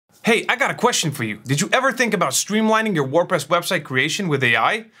Hey, I got a question for you. Did you ever think about streamlining your WordPress website creation with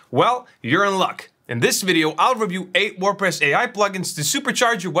AI? Well, you're in luck. In this video, I'll review 8 WordPress AI plugins to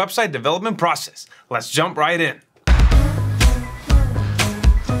supercharge your website development process. Let's jump right in.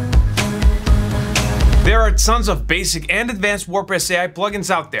 There are tons of basic and advanced WordPress AI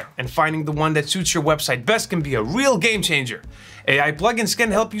plugins out there, and finding the one that suits your website best can be a real game changer. AI plugins can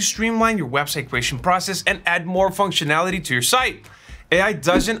help you streamline your website creation process and add more functionality to your site. AI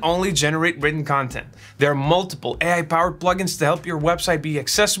doesn't only generate written content. There are multiple AI-powered plugins to help your website be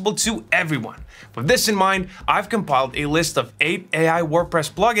accessible to everyone. With this in mind, I've compiled a list of 8 AI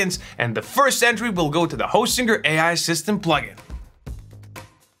WordPress plugins, and the first entry will go to the Hostinger AI Assistant plugin.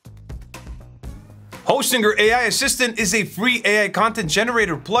 Hostinger AI Assistant is a free AI content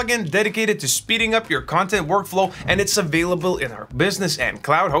generator plugin dedicated to speeding up your content workflow, and it's available in our business and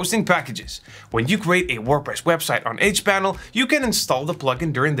cloud hosting packages. When you create a WordPress website on HPanel, you can install the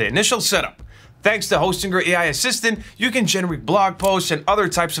plugin during the initial setup. Thanks to Hostinger AI Assistant, you can generate blog posts and other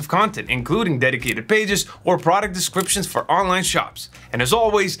types of content, including dedicated pages or product descriptions for online shops. And as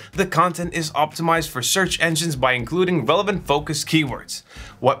always, the content is optimized for search engines by including relevant focused keywords.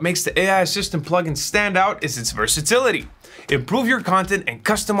 What makes the AI Assistant plugin stand out is its versatility. Improve your content and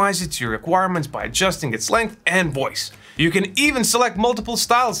customize it to your requirements by adjusting its length and voice. You can even select multiple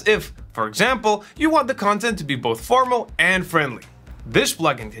styles if, for example, you want the content to be both formal and friendly. This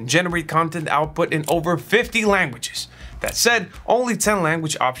plugin can generate content output in over 50 languages. That said, only 10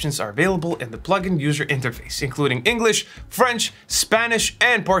 language options are available in the plugin user interface, including English, French, Spanish,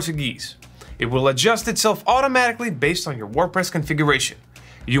 and Portuguese. It will adjust itself automatically based on your WordPress configuration.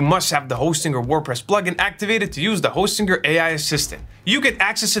 You must have the Hostinger WordPress plugin activated to use the Hostinger AI Assistant. You can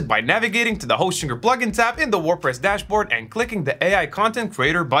access it by navigating to the Hostinger plugin tab in the WordPress dashboard and clicking the AI Content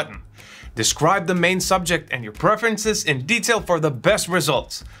Creator button. Describe the main subject and your preferences in detail for the best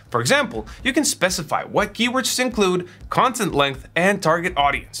results. For example, you can specify what keywords to include, content length, and target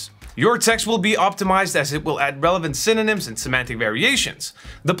audience. Your text will be optimized as it will add relevant synonyms and semantic variations.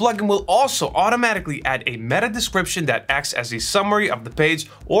 The plugin will also automatically add a meta description that acts as a summary of the page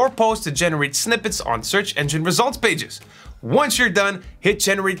or post to generate snippets on search engine results pages. Once you're done, hit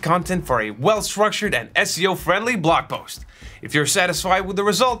generate content for a well-structured and SEO-friendly blog post. If you're satisfied with the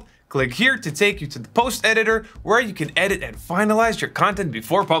result, click here to take you to the post editor where you can edit and finalize your content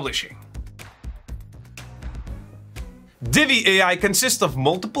before publishing. Divi AI consists of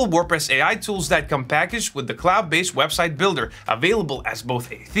multiple WordPress AI tools that come packaged with the cloud-based website builder, available as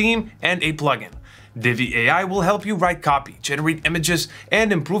both a theme and a plugin. Divi AI will help you write copy, generate images,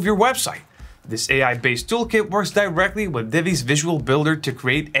 and improve your website. This AI-based toolkit works directly with Divi's visual builder to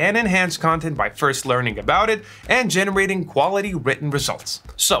create and enhance content by first learning about it and generating quality written results.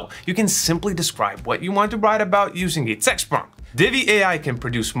 So, you can simply describe what you want to write about using a text prompt. Divi AI can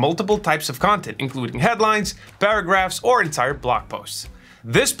produce multiple types of content, including headlines, paragraphs, or entire blog posts.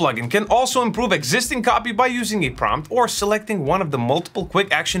 This plugin can also improve existing copy by using a prompt or selecting one of the multiple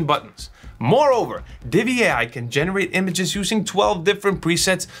quick action buttons. Moreover, Divi AI can generate images using 12 different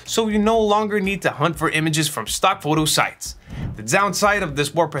presets, so you no longer need to hunt for images from stock photo sites. The downside of this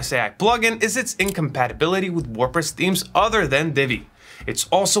WordPress AI plugin is its incompatibility with WordPress themes other than Divi. It's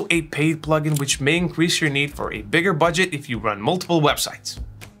also a paid plugin, which may increase your need for a bigger budget if you run multiple websites.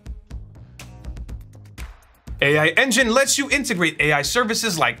 AI Engine lets you integrate AI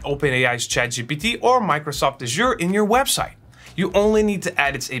services like OpenAI's ChatGPT or Microsoft Azure in your website. You only need to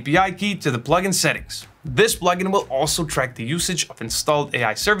add its API key to the plugin settings. This plugin will also track the usage of installed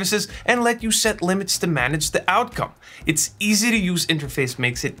AI services and let you set limits to manage the outcome. Its easy-to-use interface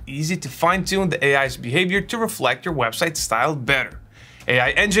makes it easy to fine-tune the AI's behavior to reflect your website style better.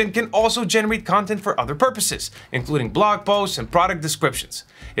 AI Engine can also generate content for other purposes, including blog posts and product descriptions.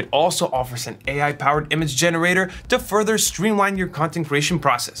 It also offers an AI-powered image generator to further streamline your content creation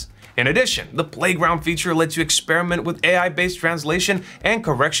process. In addition, the Playground feature lets you experiment with AI-based translation and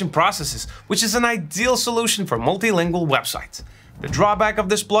correction processes, which is an ideal solution for multilingual websites. The drawback of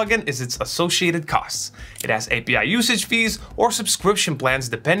this plugin is its associated costs. It has API usage fees or subscription plans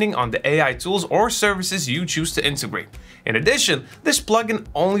depending on the AI tools or services you choose to integrate. In addition, this plugin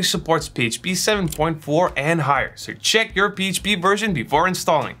only supports PHP 7.4 and higher, so check your PHP version before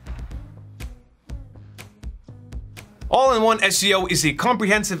installing. All-in-One SEO is a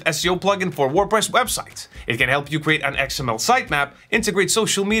comprehensive SEO plugin for WordPress websites. It can help you create an XML sitemap, integrate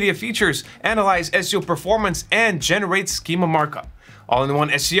social media features, analyze SEO performance, and generate schema markup. All-in-one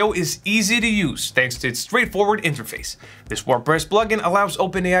SEO is easy to use thanks to its straightforward interface. This WordPress plugin allows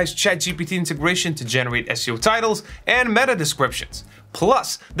OpenAI's ChatGPT integration to generate SEO titles and meta descriptions.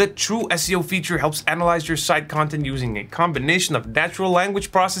 Plus, the True SEO feature helps analyze your site content using a combination of natural language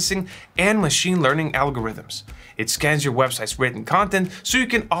processing and machine learning algorithms. It scans your website's written content so you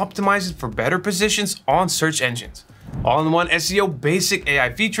can optimize it for better positions on search engines. All-in-one SEO basic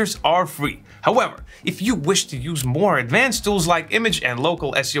AI features are free. However, if you wish to use more advanced tools like image and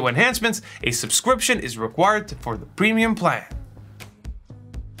local SEO enhancements, a subscription is required for the premium plan.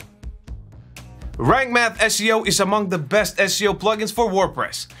 RankMath SEO is among the best SEO plugins for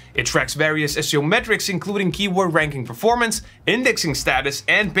WordPress. It tracks various SEO metrics including keyword ranking performance, indexing status,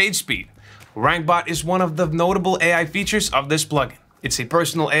 and page speed. RankBot is one of the notable AI features of this plugin. It's a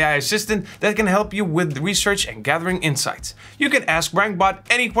personal AI assistant that can help you with research and gathering insights. You can ask RankBot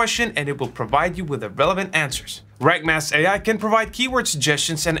any question and it will provide you with the relevant answers. RankMath AI can provide keyword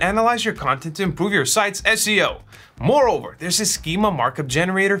suggestions and analyze your content to improve your site's SEO. Moreover, there's a schema markup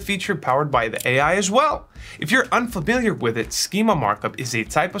generator feature powered by the AI as well. If you're unfamiliar with it, schema markup is a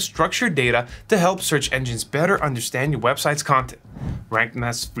type of structured data to help search engines better understand your website's content.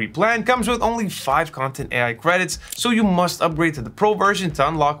 RankMath's free plan comes with only 5 content AI credits, so you must upgrade to the Pro version to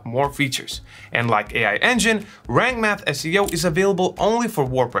unlock more features. And like AI Engine, RankMath SEO is available only for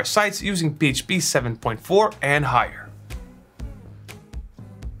WordPress sites using PHP 7.4 and higher.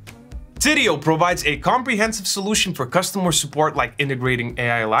 Tidio provides a comprehensive solution for customer support like integrating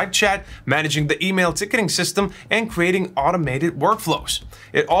AI live chat, managing the email ticketing system, and creating automated workflows.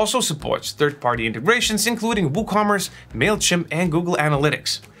 It also supports third-party integrations including WooCommerce, MailChimp, and Google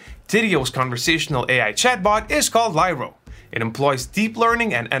Analytics. Tidio's conversational AI chatbot is called Lyro. It employs deep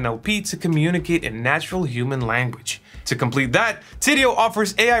learning and NLP to communicate in natural human language. To complete that, Tidio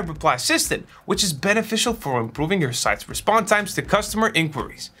offers AI Reply Assistant, which is beneficial for improving your site's response times to customer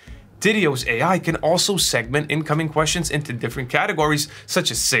inquiries. Tidio's AI can also segment incoming questions into different categories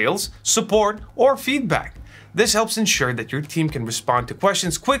such as sales, support, or feedback. This helps ensure that your team can respond to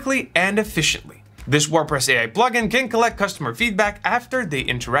questions quickly and efficiently. This WordPress AI plugin can collect customer feedback after they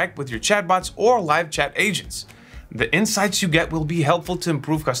interact with your chatbots or live chat agents. The insights you get will be helpful to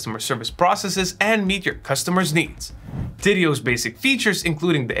improve customer service processes and meet your customers' needs. Tidio's basic features,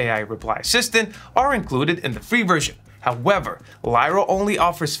 including the AI Reply Assistant, are included in the free version. However, Lyro only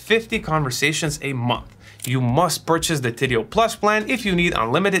offers 50 conversations a month. You must purchase the Tidio Plus plan if you need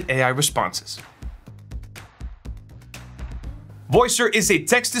unlimited AI responses. Voicer is a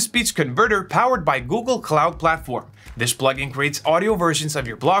text-to-speech converter powered by Google Cloud Platform. This plugin creates audio versions of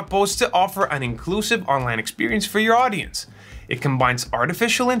your blog posts to offer an inclusive online experience for your audience. It combines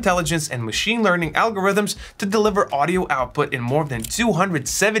artificial intelligence and machine learning algorithms to deliver audio output in more than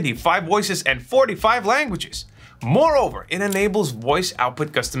 275 voices and 45 languages. Moreover, it enables voice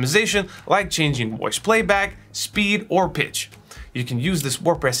output customization like changing voice playback, speed, or pitch. You can use this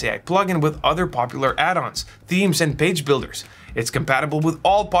WordPress AI plugin with other popular add-ons, themes, and page builders. It's compatible with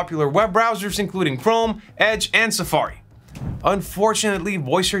all popular web browsers including Chrome, Edge, and Safari. Unfortunately,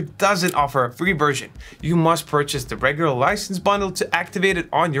 Voicer doesn't offer a free version. You must purchase the regular license bundle to activate it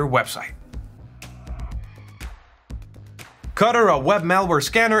on your website. Quettra Web Malware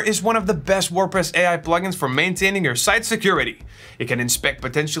Scanner is one of the best WordPress AI plugins for maintaining your site security. It can inspect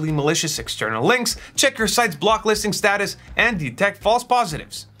potentially malicious external links, check your site's block listing status, and detect false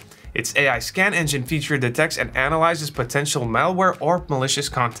positives. Its AI scan engine feature detects and analyzes potential malware or malicious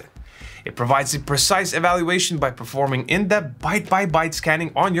content. It provides a precise evaluation by performing in-depth byte-by-byte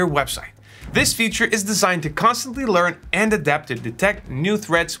scanning on your website. This feature is designed to constantly learn and adapt to detect new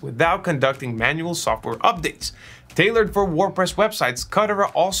threats without conducting manual software updates. Tailored for WordPress websites,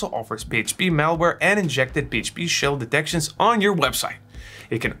 Quettra also offers PHP malware and injected PHP shell detections on your website.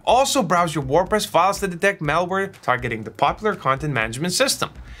 It can also browse your WordPress files to detect malware targeting the popular content management system.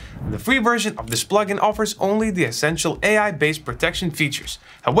 The free version of this plugin offers only the essential AI-based protection features.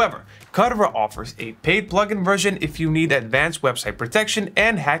 However, Quettra offers a paid plugin version if you need advanced website protection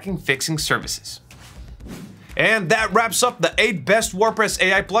and hacking fixing services. And that wraps up the 8 best WordPress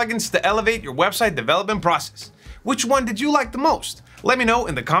AI plugins to elevate your website development process. Which one did you like the most? Let me know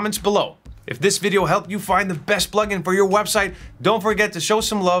in the comments below. If this video helped you find the best plugin for your website, don't forget to show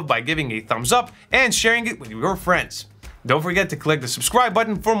some love by giving a thumbs up and sharing it with your friends. Don't forget to click the subscribe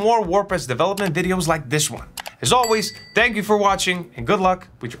button for more WordPress development videos like this one. As always, thank you for watching and good luck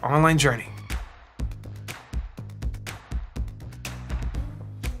with your online journey.